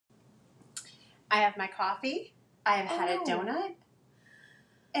I have my coffee. I have had a donut.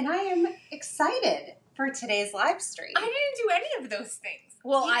 And I am excited for today's live stream. I didn't do any of those things.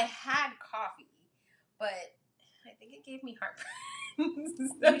 Well, I had coffee, but I think it gave me heartburn.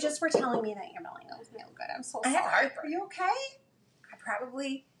 You just were telling me that your belly doesn't feel good. I'm so sorry. I have heartburn. Are you okay? I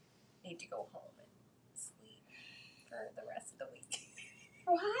probably need to go home and sleep for the rest of the week.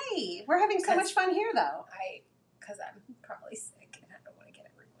 Why? We're having so much fun here, though. Because I'm probably sick and I don't want to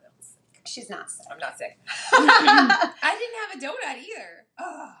get everyone else sick. She's not sick. I'm not sick. I didn't have a donut either.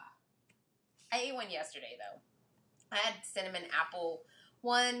 Ugh. I ate one yesterday, though. I had cinnamon apple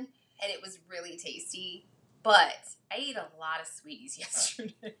one, and it was really tasty. But I ate a lot of sweeties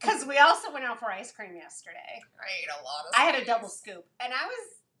yesterday. Because we also went out for ice cream yesterday. I ate a lot of sweeties. I had a double scoop, and I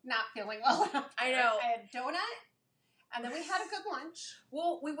was not feeling well enough. I know. I had a donut, and then we had a good lunch.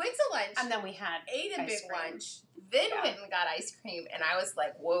 Well, we went to lunch. And then we ate a big lunch. Then went and got ice cream, and I was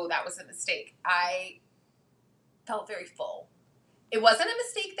like, whoa, that was a mistake. I felt very full. It wasn't a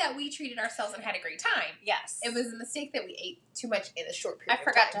mistake that we treated ourselves and had a great time. Yes. It was a mistake that we ate too much in a short period of time.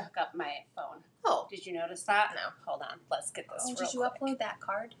 I forgot to hook up my phone. Oh. Did you notice that? No. Hold on. Let's get this real quick. Did you upload that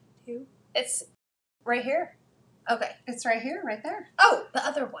card, too? It's right here. Okay. It's right here, right there. Oh, the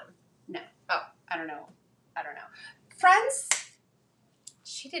other one. No. Oh. I don't know. Friends.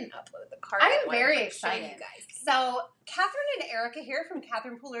 She didn't upload the card. I am very excited. You guys. So, Catherine and Erica here from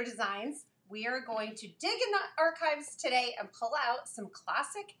Catherine Pooler Designs. We are going to dig in the archives today and pull out some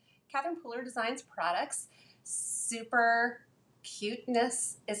classic Catherine Pooler Designs products. Super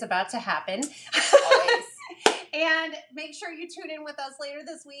cuteness is about to happen. Always. And make sure you tune in with us later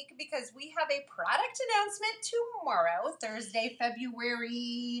this week because we have a product announcement tomorrow, Thursday,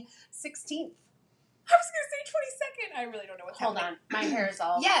 February 16th. I was going to say 22nd. I really don't know what's happening. Hold on. My hair is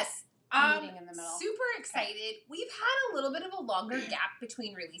all yes. meeting in the middle. Super excited. We've had a little bit of a longer gap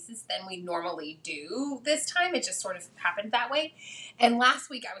between releases than we normally do this time. It just sort of happened that way. And last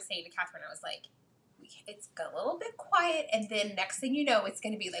week I was saying to Catherine, I was like, it's a little bit quiet, and then next thing you know, it's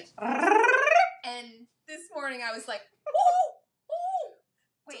going to be like, and this morning I was like,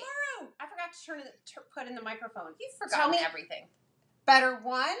 wait, tomorrow. I forgot to put in the microphone. You've forgotten everything. Better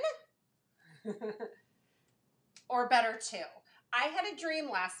one or better two? I had a dream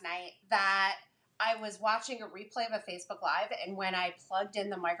last night that I was watching a replay of a Facebook Live, and when I plugged in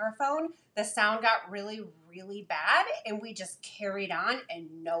the microphone, the sound got really, really bad, and we just carried on,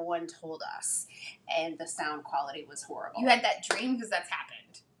 and no one told us, and the sound quality was horrible. You had that dream because that's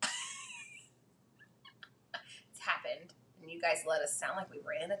happened. It's happened, and you guys let us sound like we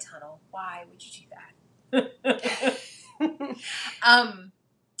were in a tunnel. Why would you do that?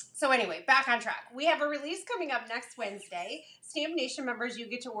 So anyway, back on track. We have a release coming up next Wednesday. Stamp Nation members, you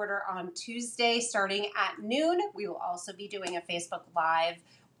get to order on Tuesday starting at noon. We will also be doing a Facebook Live.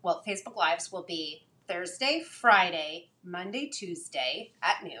 Well, Facebook Lives will be Thursday, Friday, Monday, Tuesday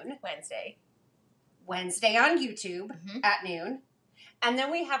at noon. Wednesday on YouTube at noon. And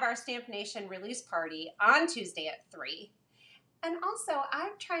then we have our Stamp Nation release party on Tuesday at 3. And also,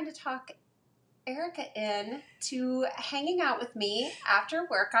 I'm trying to talk Erica in to hanging out with me after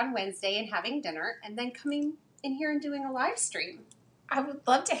work on Wednesday and having dinner and then coming in here and doing a live stream. I would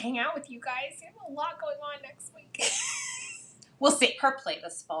love to hang out with you guys. We have a lot going on next week. We'll see. Her plate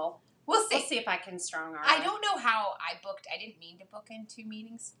is full. We'll see if I can strong arm. I don't know how I booked. I didn't mean to book in 2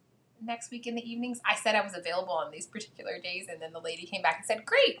 meetings next week in the evenings. I said I was available on these particular days, and then the lady came back and said,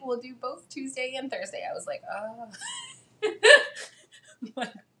 great, we'll do both Tuesday and Thursday. I was like, oh.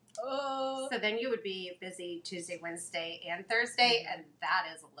 So then you would be busy Tuesday, Wednesday, and Thursday, and that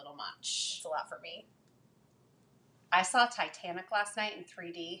is a little much. It's a lot for me. I saw Titanic last night in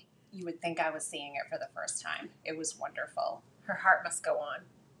 3D. You would think I was seeing it for the first time. It was wonderful. Her heart must go on.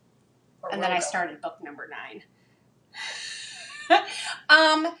 And then I started book number 9.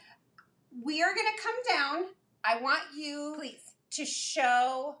 We are going to come down. I want you to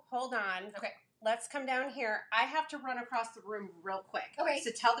show. Hold on. Okay. Let's come down here. I have to run across the room real quick. Okay.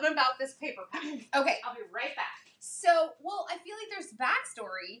 So tell them about this paper pack. Okay. I'll be right back. So, well, I feel like there's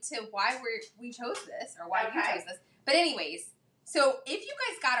backstory to why we chose this, or why you chose this. But anyways, so if you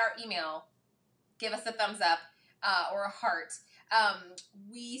guys got our email, give us a thumbs up or a heart.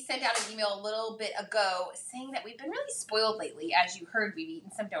 We sent out an email a little bit ago saying that we've been really spoiled lately. As you heard, we've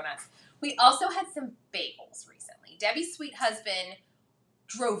eaten some donuts. We also had some bagels recently. Debbie's sweet husband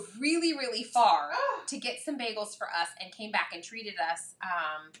drove really, really far to get some bagels for us and came back and treated us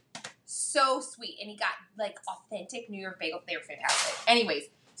so sweet. And he got, like, authentic New York bagels. They were fantastic. Anyways,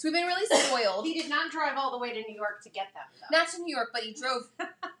 so we've been really spoiled. He did not drive all the way to New York to get them, though. Not to New York, but he drove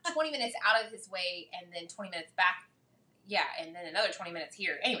 20 minutes out of his way and then 20 minutes back. Yeah, and then another 20 minutes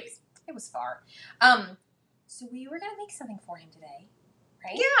here. Anyways, It was far. So we were going to make something for him today,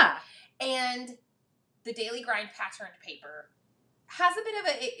 right? Yeah. And the Daily Grind patterned paper has a bit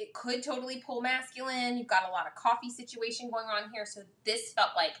of it could totally pull masculine. You've got a lot of coffee situation going on here. So this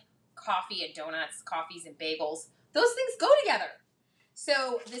felt like coffee and donuts, coffees and bagels. Those things go together.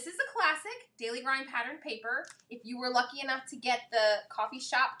 So this is a classic Daily Grind patterned paper. If you were lucky enough to get the Coffee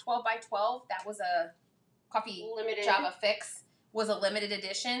Shop 12 by 12, that was a coffee Limited. Java Fix, was a limited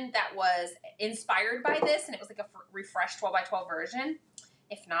edition that was inspired by this, and it was like a refreshed 12 by 12 version.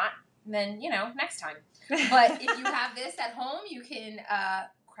 If not, then, next time. But if you have this at home, you can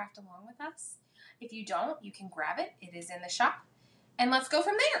craft along with us. If you don't, you can grab it. It is in the shop. And let's go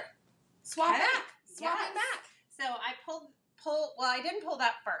from there. Swapping back. So I well, I didn't pull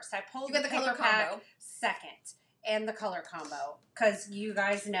that first. I pulled You got the color pack combo second, and the color combo, because you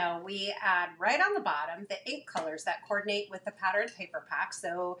guys know we add right on the bottom the ink colors that coordinate with the patterned paper pack.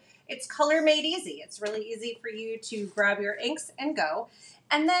 So it's color made easy. It's really easy for you to grab your inks and go.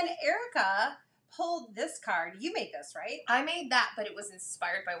 And then Erica pulled this card. You made this, right? I made that, but it was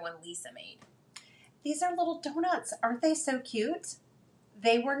inspired by one Lisa made. These are little donuts. Aren't they so cute?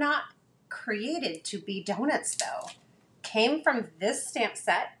 They were not created to be donuts, though. Came from this stamp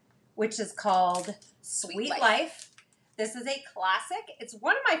set, which is called Sweet Life. This is a classic. It's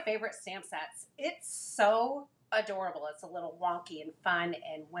one of my favorite stamp sets. It's so adorable. It's a little wonky and fun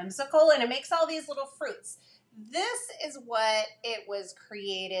and whimsical, and it makes all these little fruits. This is what it was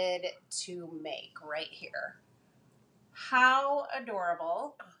created to make right here. How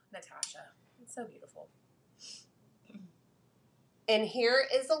adorable. Oh, Natasha. It's so beautiful. And here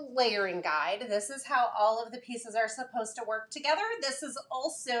is a layering guide. This is how all of the pieces are supposed to work together. This is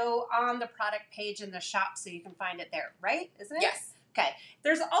also on the product page in the shop, so you can find it there, right? Isn't it? Yes. Okay.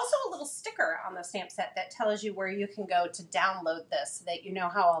 There's also a little sticker on the stamp set that tells you where you can go to download this so that you know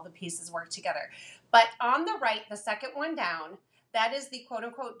how all the pieces work together. But on the right, the second one down, that is the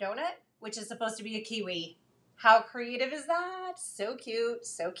quote-unquote donut, which is supposed to be a kiwi. How creative is that? So cute,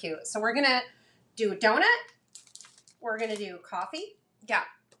 so cute. So we're going to do a donut. We're going to do coffee. Yeah.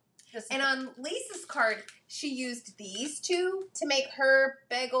 And on Lisa's card, she used these two to make her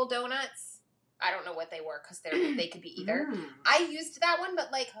bagel donuts. I don't know what they were because they could be either. I used that one, but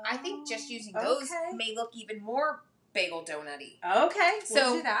I think just using those may look even more bagel donut-y. Okay, so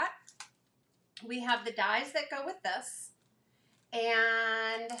we'll do that. We have the dies that go with this.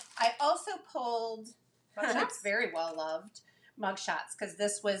 And I also pulled, it's very well loved, mug shots, because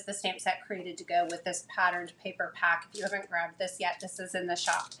this was the stamp set created to go with this patterned paper pack. If you haven't grabbed this yet, this is in the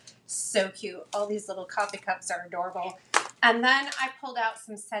shop. So cute. All these little coffee cups are adorable. And then I pulled out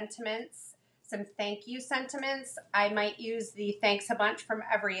some sentiments, some thank you sentiments. I might use the thanks a bunch from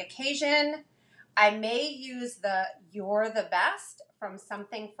every occasion. I may use the you're the best from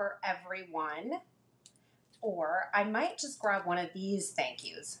something for everyone. Or I might just grab one of these thank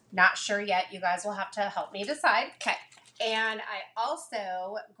yous. Not sure yet. You guys will have to help me decide. Okay. And I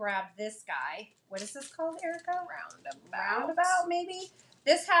also grabbed this guy. What is this called, Erica? Roundabout, maybe?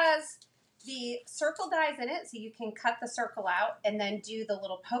 This has the circle dies in it, so you can cut the circle out and then do the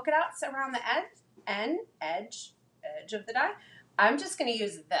little polka dots around the edge of the die. I'm just going to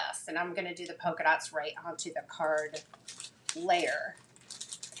use this, and I'm going to do the polka dots right onto the card layer.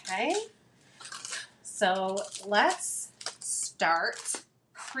 Okay? So let's start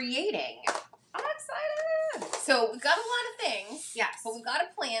creating. I'm excited. So we've got a lot of things. Yes. But we've got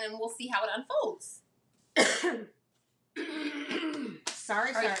a plan, and we'll see how it unfolds.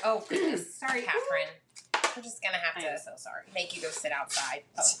 Sorry. Oh, goodness. Sorry, Catherine. We're just going to have to so sorry. make you go sit outside.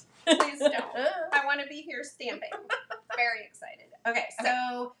 Oh. Please don't. I want to be here stamping. Very excited. Okay,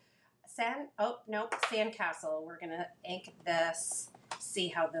 so sandcastle. We're going to ink this, see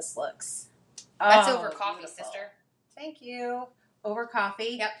how this looks. That's over coffee, beautiful. Sister. Thank you. Over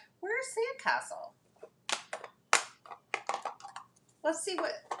coffee. Yep. Where's sandcastle? Let's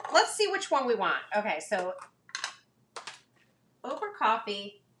see which one we want. Okay, so over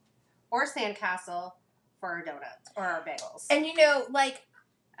coffee or sandcastle for our donuts or our bagels. And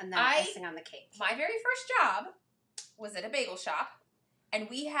and then icing on the cake. My very first job was at a bagel shop, and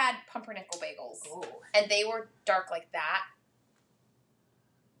we had pumpernickel bagels. Ooh. And they were dark like that.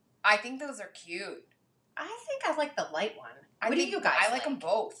 I think those are cute. I think I like the light one. What do you guys like? I like them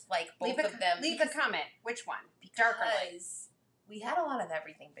both. Both of them. Leave a comment. Which one? Dark or light? Because we had a lot of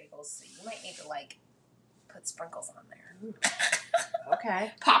everything bagels, so you might need to put sprinkles on there.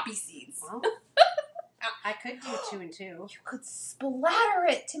 Okay. Poppy seeds. Well, I could do 2 and 2. You could splatter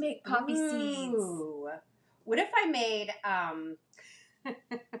it to make poppy seeds. What if I made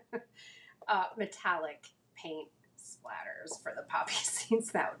metallic paint splatters for the poppy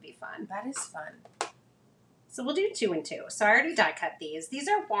seeds. That would be fun. That is fun. So we'll do 2 and 2. So I already die cut these. These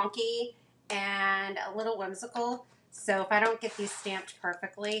are wonky and a little whimsical. So if I don't get these stamped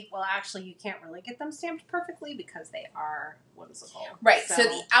perfectly, well, actually, you can't really get them stamped perfectly because they are whimsical. Right. So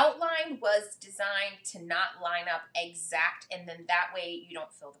the outline was designed to not line up exact, and then that way you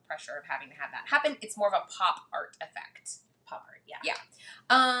don't feel the pressure of having to have that happen. It's more of a pop art effect. Pop art, yeah. Yeah.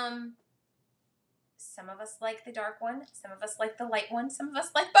 Some of us like the dark one. Some of us like the light one. Some of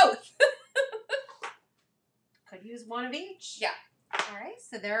us like both. Could use one of each. Yeah. All right.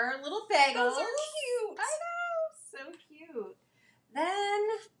 So there are little bagels. Those are cute. I know. So cute. Then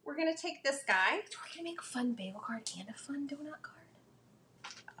we're going to take this guy. We're going to make a fun bagel card and a fun donut card.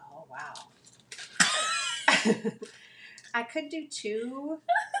 Oh, wow. I could do 2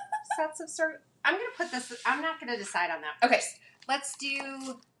 sets of I'm going to put this, I'm not going to decide on that first. Okay. Let's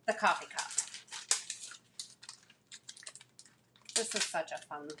do the coffee cup. This is such a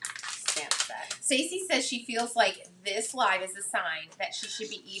fun stamp set. Stacey says she feels like this live is a sign that she should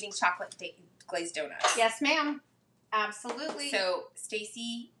be eating chocolate glazed donuts. Yes, ma'am. Absolutely. So,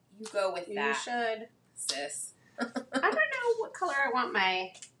 Stacey, you go with that. You should. Sis. I don't know what color I want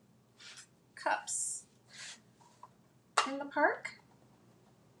my cups. In the park?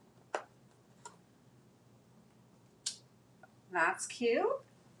 That's cute.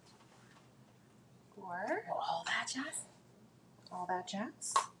 Or all that jazz. All that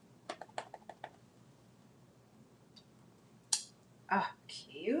jazz. Oh,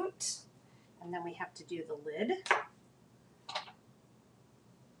 cute. And then we have to do the lid.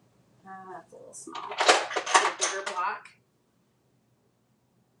 That's a little small. A bigger block.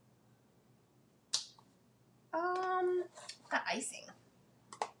 The icing.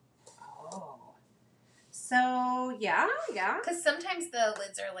 Oh. So, yeah. Because sometimes the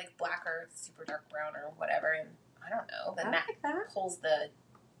lids are like black or super dark brown or whatever, and I don't know. Then that pulls the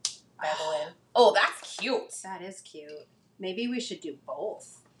bagel in. Oh, that's cute. That is cute. Maybe we should do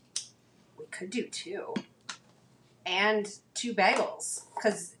both. We could do 2. And 2 bagels.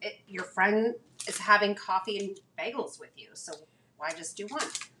 Because your friend is having coffee and bagels with you. So why just do 1?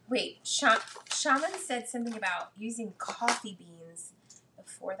 Wait, Shaman said something about using coffee beans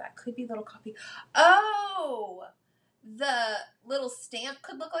before that. Could be little coffee. Oh! The little stamp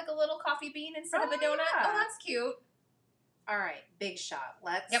could look like a little coffee bean instead of a donut. Yeah. Oh, that's cute. All right, big shot.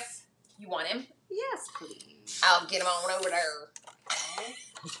 Let's... Yep. You want him? Yes, please. I'll get him on over there.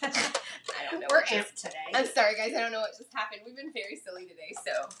 I don't know. We're amped today. I'm sorry, guys. I don't know what just happened. We've been very silly today,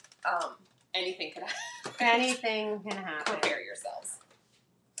 so anything could happen. Anything can happen. Prepare yourselves.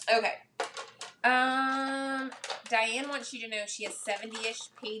 Okay. Diane wants you to know she has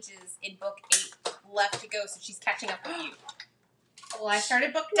 70-ish pages in book 8 left to go, so she's catching up with you. Well, I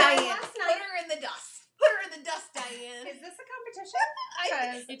started book 9 Diane, last night. put her in the dust. Put her in the dust, Diane. Is this a competition?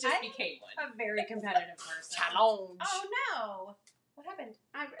 It just became one. A very competitive person. Challenge. Oh, no. What happened?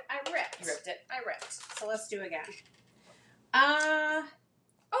 I ripped. You ripped it. I ripped. So let's do again.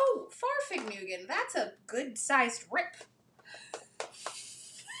 Oh, Farfignugan. That's a good-sized rip.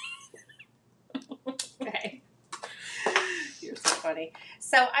 Okay. You're so funny.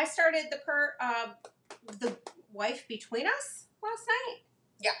 So I started the Wife Between Us last night.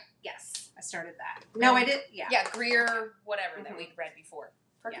 Yeah. Yes, I started that. No, I did. Yeah. Yeah, Greer, whatever that we'd read before.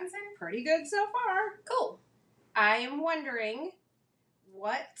 Perkinson? Yeah, pretty good so far. Cool. I am wondering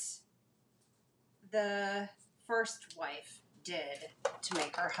what the first wife did to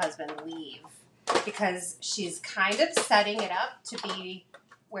make her husband leave, because she's kind of setting it up to be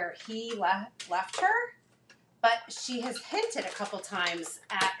where he left her, but she has hinted a couple times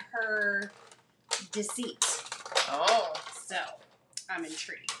at her deceit. Oh. So, I'm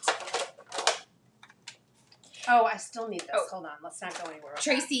intrigued. Oh, I still need this. Oh. Hold on. Let's not go anywhere.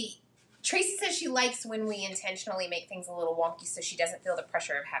 Tracy says she likes when we intentionally make things a little wonky so she doesn't feel the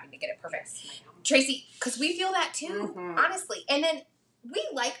pressure of having to get it perfect. Yes, Tracy, because we feel that too, honestly. And then we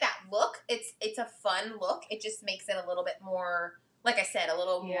like that look. It's a fun look. It just makes it a little bit more, like I said, a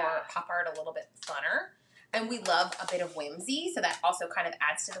little more pop art, a little bit funner. And we love a bit of whimsy, so that also kind of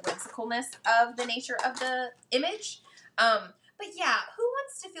adds to the whimsicalness of the nature of the image. But yeah, who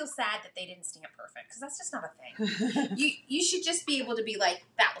wants to feel sad that they didn't stamp perfect? Because that's just not a thing. You should just be able to be like,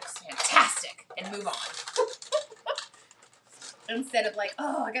 that looks fantastic, and move on. Instead of like,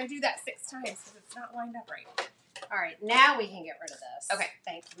 oh, I got to do that 6 times because it's not lined up right. All right, now we can get rid of this. Okay.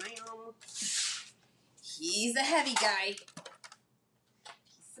 Thank you, ma'am. He's a heavy guy.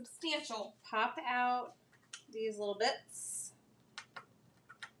 He's substantial. Pop out these little bits.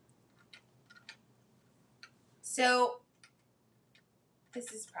 So,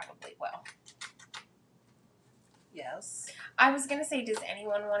 this is probably, well, Yes. I was going to say, does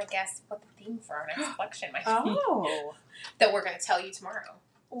anyone want to guess what the theme for our next collection might be? Oh. That we're going to tell you tomorrow.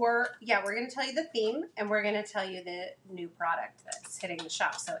 Or, yeah, we're going to tell you the theme, and we're going to tell you the new product that's hitting the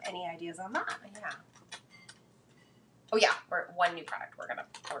shop. So, any ideas on that? Yeah. Oh, yeah. One new product we're gonna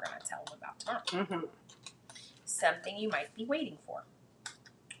tell them about tomorrow. Mm-hmm. Something you might be waiting for.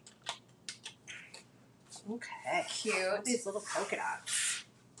 Okay. Cute. All these little polka dots.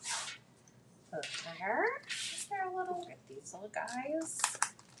 There. Is there a little... Look at these little guys.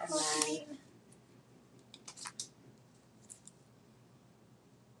 And coffee then, bean?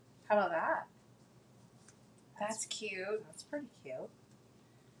 how about that? That's cute. That's pretty cute.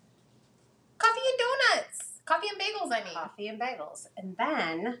 Coffee and donuts. Coffee and bagels, I mean. Coffee and bagels. And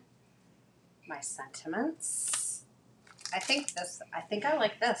then, my sentiments. I think I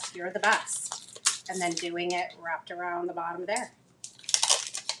like this. You're the best. And then doing it wrapped around the bottom there.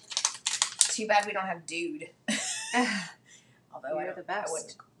 Too bad we don't have dude. Although You're the best. I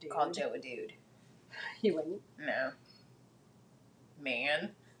wouldn't dude. call Joe a dude. You wouldn't? No.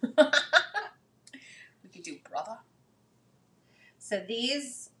 Man. We could do brother. So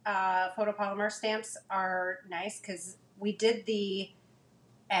these photopolymer stamps are nice because we did the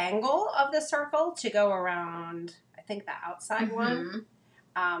angle of the circle to go around, I think, the outside one.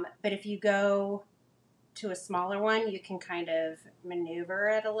 But if you go to a smaller one, you can kind of maneuver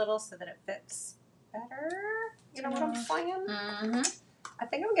it a little so that it fits better. You know what I'm saying? Mm-hmm. I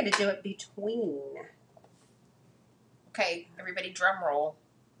think I'm going to do it between. Okay, everybody drum roll.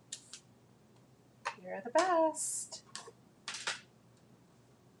 You're the best.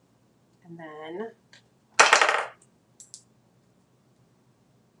 And then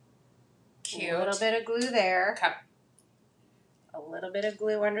Cute. a little bit of glue there. Okay. A little bit of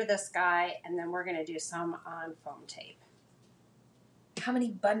glue under this guy, and then we're going to do some on foam tape. How many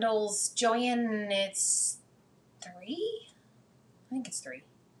bundles, Joanne? It's 3? I think it's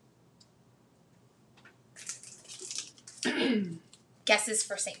 3. Guesses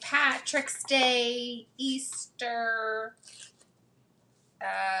for St. Patrick's Day, Easter.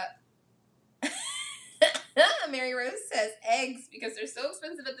 Mary Rose says eggs because they're so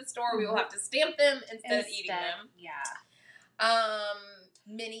expensive at the store. We will have to stamp them instead of eating them. Yeah.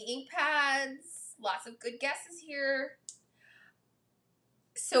 Mini ink pads. Lots of good guesses here.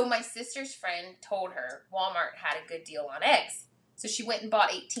 So my sister's friend told her Walmart had a good deal on eggs. So she went and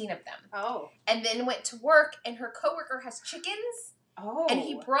bought 18 of them. Oh. And then went to work, and her coworker has chickens. Oh. And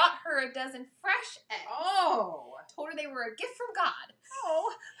he brought her a dozen fresh eggs. Oh. Told her they were a gift from God.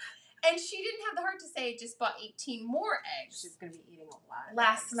 Oh. And she didn't have the heart to say just bought 18 more eggs. She's going to be eating a lot of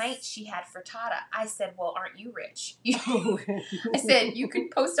Last eggs. night she had frittata. I said, well, aren't you rich? I said, you can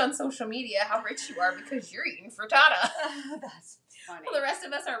post on social media how rich you are because you're eating frittata. That's funny. Well, the rest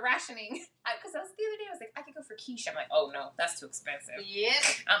of us are rationing. Because the other day I was like, I could go for quiche. I'm like, oh no, that's too expensive. Yep.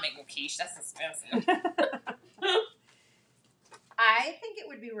 I'll make no quiche. That's expensive. I think it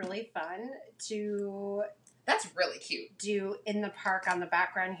would be really fun to... That's really cute. Do in the park on the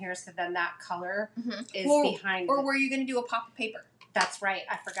background here, so then that color is behind. Or were you going to do a pop of paper? That's right.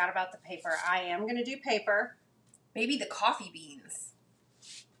 I forgot about the paper. I am going to do paper. Maybe the coffee beans.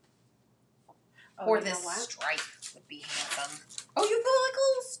 Oh, or you this know what? stripe would be handsome. Oh, you got like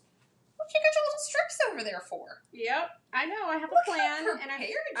little... What you got your little strips over there for? Yep. I know. I have Look a plan. how And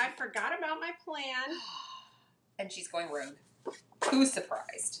prepared I forgot about my plan. And she's going rogue. Who's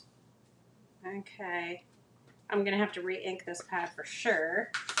surprised? Okay. I'm going to have to re-ink this pad for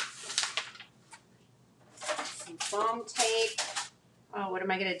sure. Some foam tape. Oh, what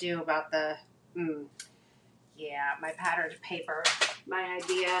am I going to do about the... Yeah, my patterned paper. My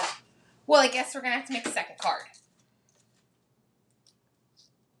idea. Well, I guess we're going to have to make a second card.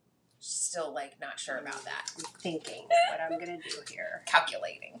 Still, not sure about that. I'm thinking what I'm going to do here.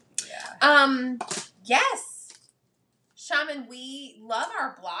 Calculating. Yeah. Yes. Shaman, we love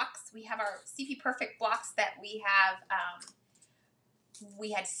our blocks. We have our CP Perfect blocks that we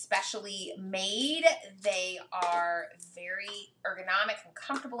had specially made. They are very ergonomic and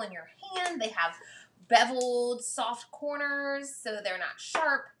comfortable in your hand. They have beveled, soft corners, so they're not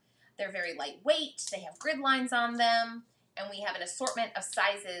sharp. They're very lightweight. They have grid lines on them. And we have an assortment of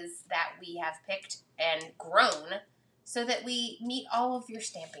sizes that we have picked and grown so that we meet all of your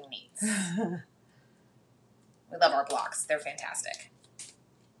stamping needs. We love our blocks. They're fantastic.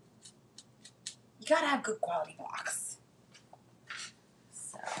 You gotta have good quality blocks.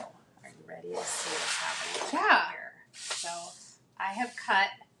 So, are you ready to see what's happening Yeah. here? So, I have cut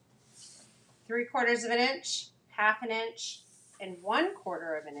 3/4 of an inch, 1/2 inch, and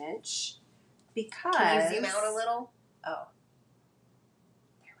 1/4 inch because... Can you zoom out a little? Oh.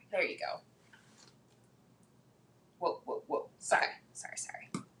 There you go. Whoa. Sorry.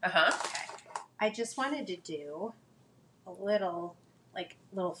 Uh-huh. Okay. I just wanted to do a little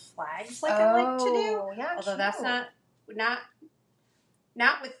flags I like to do. Yeah, although cute. that's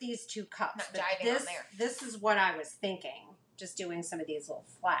not with these 2 cups. Not but diving on there. This is what I was thinking. Just doing some of these little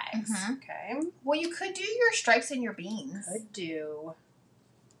flags. Mhm. Okay. Well, you could do your stripes and your beans. Could do.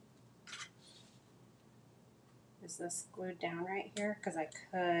 Is this glued down right here? Because I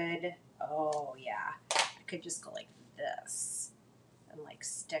could. Oh yeah, I could just go like this and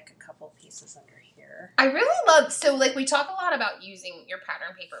stick a couple pieces under here. I really love, so we talk a lot about using your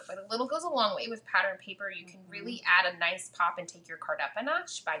pattern paper, but a little goes a long way with pattern paper. You can really add a nice pop and take your card up a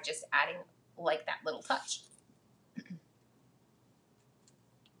notch by just adding that little touch.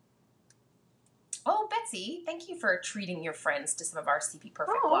 Oh, Betsy, thank you for treating your friends to some of our CP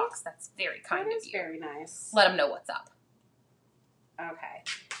Perfect blocks. That's very kind of you. Very nice. Let them know what's up. Okay.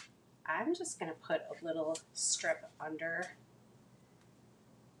 I'm just going to put a little strip under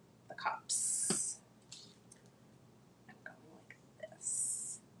the cups. I'm going like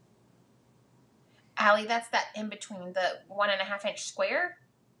this. Allie, that's that in between the 1.5 inch square.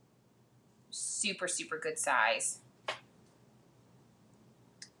 Super, super good size.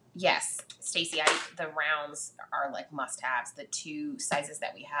 Yes, Stacy, the rounds are must-haves. The 2 sizes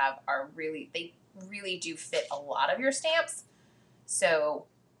that we have are they really do fit a lot of your stamps. So,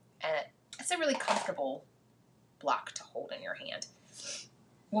 it's a really comfortable block to hold in your hand.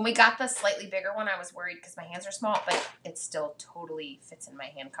 When we got the slightly bigger one, I was worried because my hands are small, but it still totally fits in my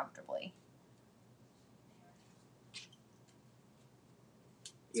hand comfortably.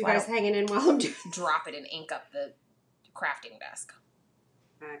 You guys hanging in while I'm doing drop it and ink up the crafting desk.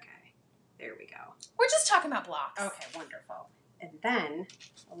 Okay, there we go. We're just talking about blocks. Okay, wonderful. And then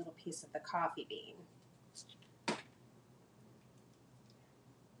a little piece of the coffee bean.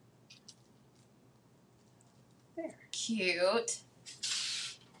 There. Cute.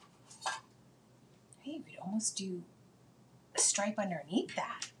 Hey, we'd almost do a stripe underneath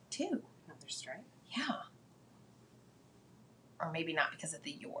that, too. Another stripe? Yeah. Or maybe not because of the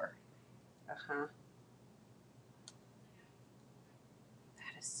your. Uh-huh.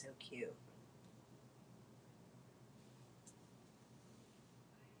 That is so cute.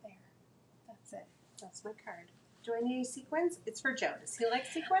 There. That's it. That's my card. Do I need any sequins? It's for Joe. Does he like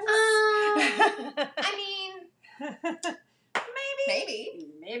sequins? I mean,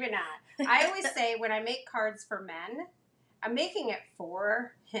 Maybe not. I always say when I make cards for men, I'm making it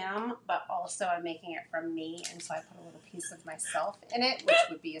for him, but also I'm making it from me, and so I put a little piece of myself in it, which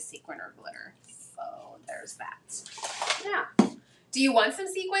would be a sequin or glitter. So there's that. Yeah. Do you want some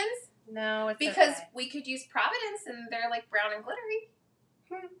sequins? No, it's because okay. we could use Providence, and they're brown and glittery.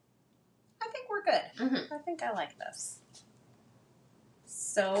 I think we're good. Mm-hmm. I think I like this.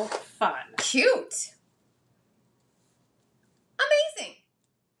 So fun. Cute. Amazing.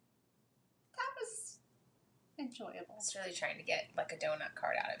 That was enjoyable. I was really trying to get a donut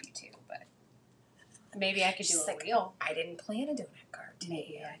card out of you too, but maybe I could do a reel. I didn't plan a donut card today.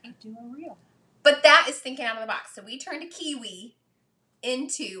 Maybe I could do a reel. But that is thinking out of the box. So we turned a kiwi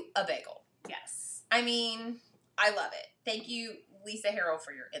into a bagel. Yes. I mean, I love it. Thank you, Lisa Harrell,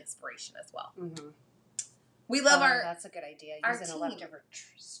 for your inspiration as well. Mm-hmm. We love our. That's a good idea. Using a leftover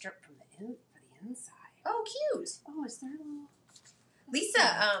strip from the inside. Oh, cute. Oh, is there a little?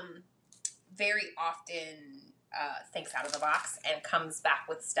 Lisa very often thinks out of the box and comes back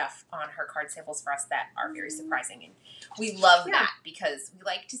with stuff on her card samples for us that are very surprising. And we love that because we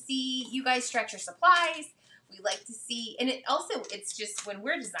like to see you guys stretch your supplies. We like to see, and it's just when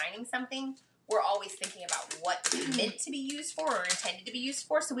we're designing something, we're always thinking about what it's meant to be used for or intended to be used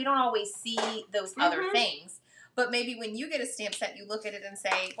for. So we don't always see those other things. But maybe when you get a stamp set, you look at it and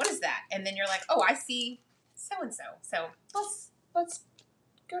say, what is that? And then you're like, oh, I see so-and-so. So let's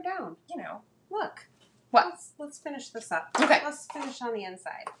go down. Look. What? Let's finish this up. Okay. Let's finish on the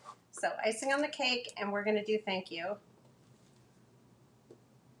inside. So icing on the cake, and we're going to do thank you.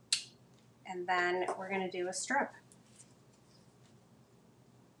 And then we're going to do a strip.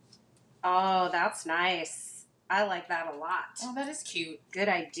 Oh, that's nice. I like that a lot. Oh, that is cute. Good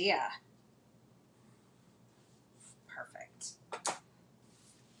idea. Perfect.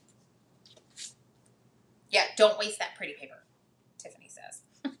 Yeah, don't waste that pretty paper, Tiffany says.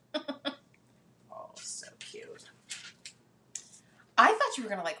 Oh, so cute. I thought you were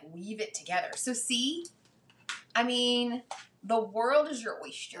going to weave it together. So see, I mean, the world is your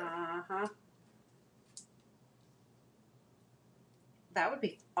oyster. Uh-huh. That would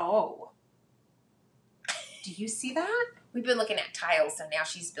be, oh. Do you see that? We've been looking at tiles, so now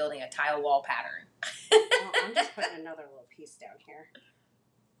she's building a tile wall pattern. Well, I'm just putting another little piece down here.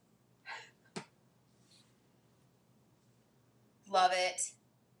 Love it.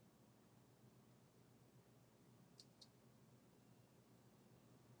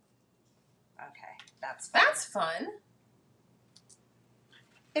 Okay, that's fun. That's fun.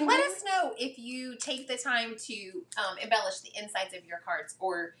 And let us know if you take the time to embellish the insides of your cards,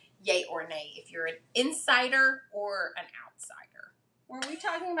 or yay or nay, if you're an insider or an outsider. Were we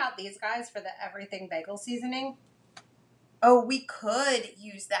talking about these guys for the everything bagel seasoning? Oh, we could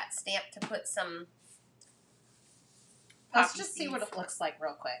use that stamp to put some. Let's just see what it looks like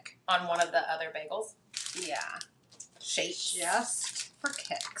real quick. On one of the other bagels. Yeah. Shapes. Just for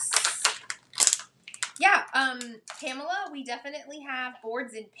kicks. Yeah, Pamela, we definitely have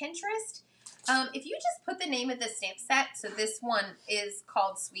boards in Pinterest. If you just put the name of the stamp set, so this one is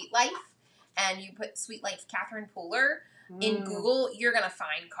called Sweet Life, and you put Sweet Life Catherine Pooler in Google, you're going to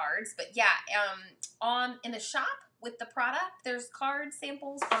find cards. But yeah, in the shop with the product, there's card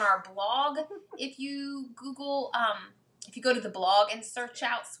samples on our blog. If you Google, if you go to the blog and search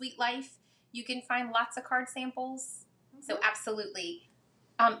out Sweet Life, you can find lots of card samples. So absolutely.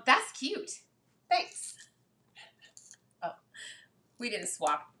 That's cute. Thanks. Oh, we didn't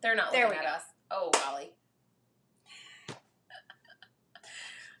swap. They're not looking at us. Oh, golly.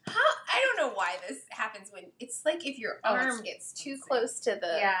 I don't know why this happens when it's like if your arm gets too close to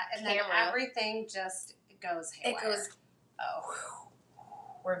the camera. And then everything just goes haywire. It goes, oh,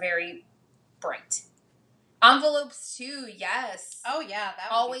 we're very bright. Envelopes too, yes. Oh, yeah. That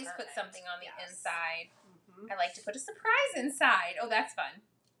would always be put something on the inside. Mm-hmm. I like to put a surprise inside. Oh, that's fun.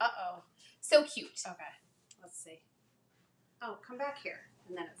 Uh-oh. So cute. Okay. Let's see. Oh, come back here.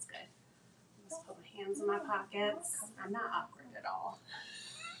 And then it's good. Let's put my hands in my pockets. I'm not awkward at all.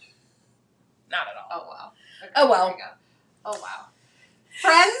 Not at all. Oh, wow. Okay, oh, well. There we go. Oh, wow.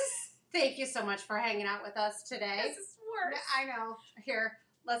 Friends, thank you so much for hanging out with us today. This is worse. I know. Here,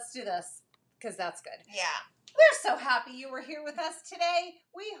 let's do this, because that's good. Yeah. We're so happy you were here with us today.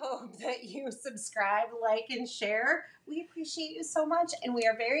 We hope that you subscribe, like, and share. We appreciate you so much, and we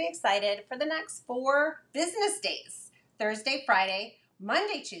are very excited for the next 4 business days. Thursday, Friday,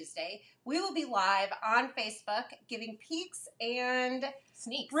 Monday, Tuesday. We will be live on Facebook giving peeks and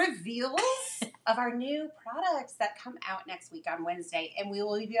sneaks reveals of our new products that come out next week on Wednesday. And we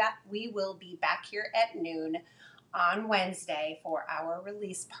will be back here at noon on Wednesday for our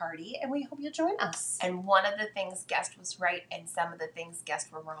release party, and we hope you'll join us. And one of the things guessed was right, and some of the things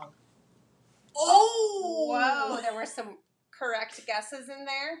guessed were wrong. Oh! Whoa, there were some correct guesses in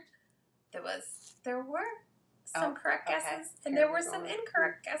there? There were some correct guesses, and Here there were some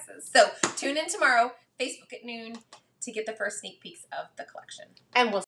incorrect guesses. So tune in tomorrow, Facebook at noon, to get the first sneak peeks of the collection. And we'll